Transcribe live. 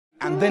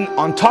And then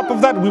on top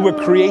of that, we were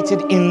created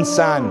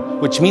insan,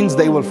 which means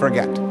they will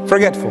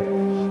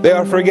forgetful. They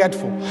are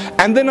forgetful.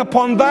 And then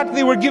upon that,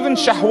 they were given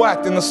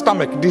shahwat in the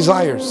stomach,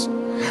 desires.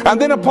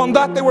 And then upon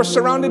that, they were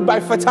surrounded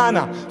by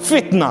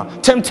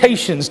fitna,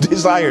 temptations,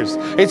 desires,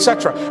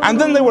 etc. And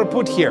then they were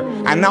put here.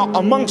 And now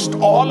amongst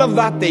all of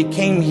that, they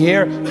came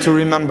here to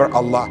remember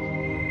Allah.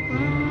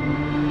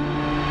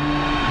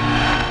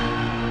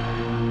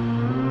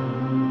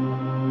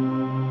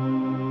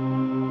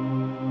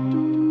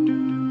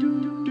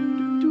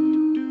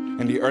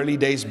 In the early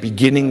days,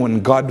 beginning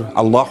when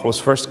Allah was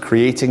first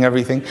creating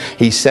everything,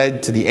 He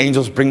said to the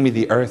angels, bring me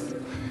the earth.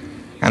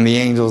 And the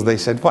angels, they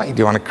said, why do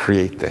you want to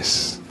create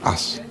this,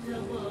 us?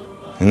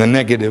 In the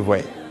negative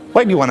way.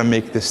 Why do you want to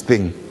make this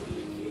thing?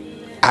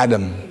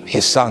 Adam,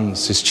 his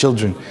sons, his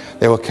children,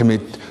 they will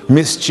commit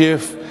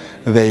mischief,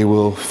 they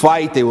will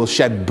fight, they will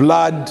shed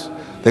blood,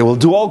 they will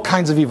do all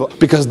kinds of evil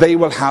because they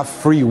will have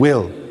free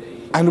will.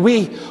 And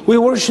we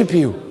worship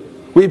you,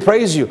 we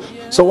praise you.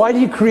 So why do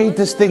you create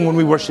this thing when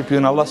we worship you?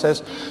 And Allah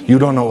says, you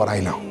don't know what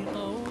I know.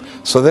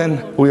 So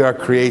then we are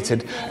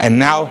created, and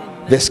now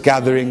this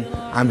gathering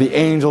and the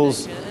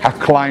angels have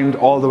climbed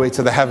all the way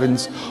to the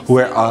heavens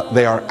where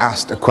they are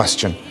asked a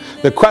question.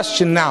 The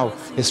question now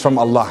is from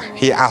Allah.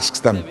 He asks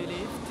them,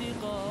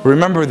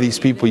 remember these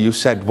people you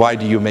said, why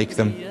do you make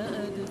them?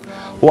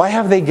 Why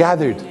have they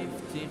gathered?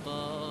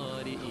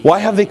 Why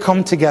have they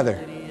come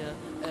together?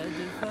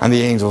 And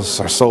the angels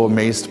are so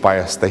amazed by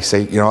us. They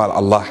say, you know what,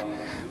 Allah,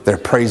 they're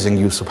praising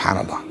you,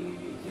 subhanallah.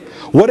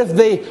 What if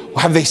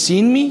have they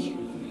seen me?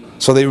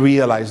 So they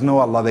realize, no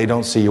Allah, they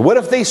don't see you. What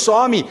if they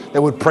saw me? They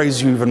would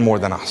praise you even more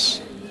than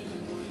us.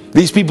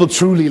 These people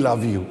truly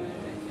love you.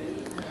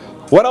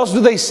 What else do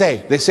they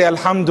say? They say,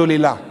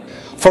 Alhamdulillah.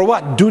 For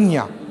what?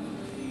 Dunya.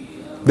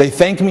 They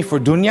thank me for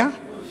dunya.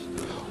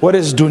 What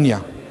is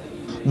dunya?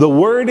 The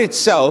word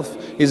itself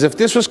is, if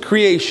this was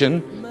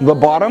creation, the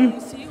bottom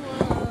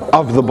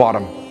of the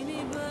bottom.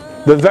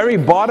 The very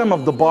bottom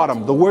of the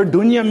bottom. The word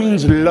dunya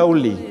means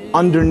lowly,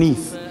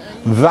 underneath.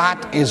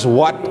 That is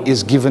what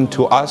is given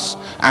to us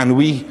and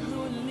we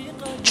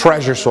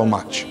treasure so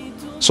much.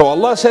 So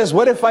Allah says,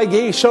 what if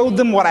I showed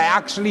them what I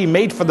actually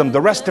made for them, the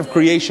rest of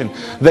creation?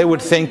 They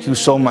would thank you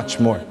so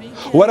much more.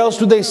 What else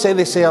do they say?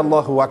 They say,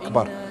 Allahu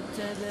Akbar.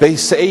 They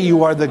say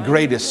you are the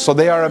greatest. So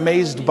they are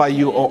amazed by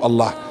you, O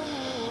Allah.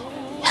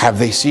 Have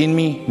they seen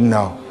me?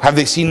 No. Have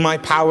they seen my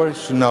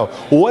powers? No.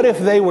 What if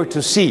they were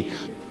to see?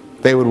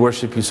 They would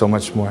worship you so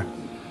much more.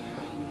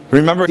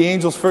 Remember, the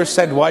angels first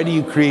said, why do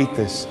you create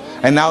this?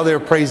 And now they're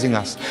praising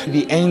us.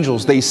 The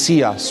angels, they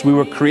see us. We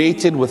were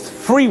created with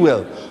free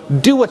will.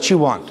 Do what you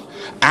want.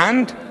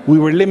 And we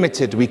were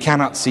limited. We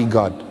cannot see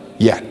God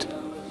yet.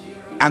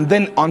 And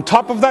then on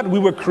top of that, we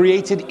were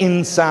created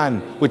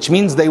insan, which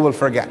means they will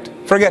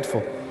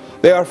forgetful.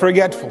 They are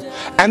forgetful.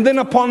 And then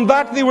upon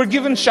that, they were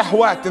given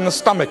shahwat in the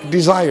stomach,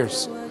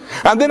 desires.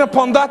 And then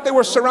upon that, they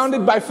were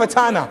surrounded by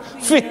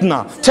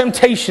fitna,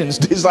 temptations,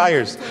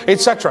 desires,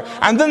 etc.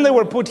 And then they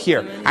were put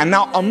here. And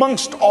now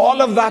amongst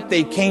all of that,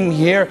 they came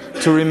here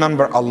to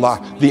remember Allah.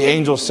 The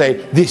angels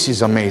say, this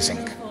is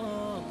amazing.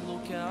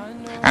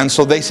 And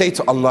so they say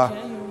to Allah,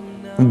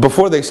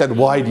 before they said,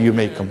 why do you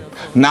make them?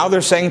 Now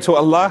they're saying to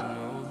Allah,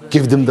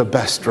 give them the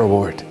best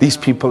reward. These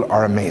people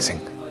are amazing.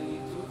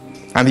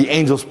 And the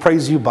angels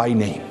praise you by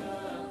name.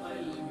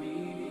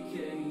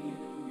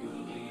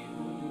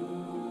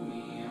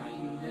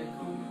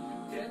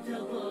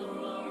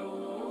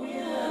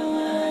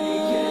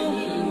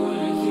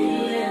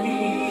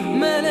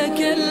 ملك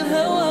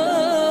الهوى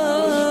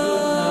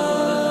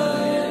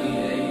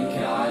إليك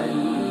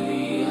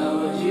علي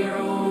أرجع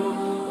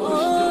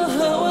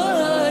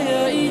وهواي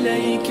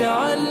إليك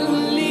علي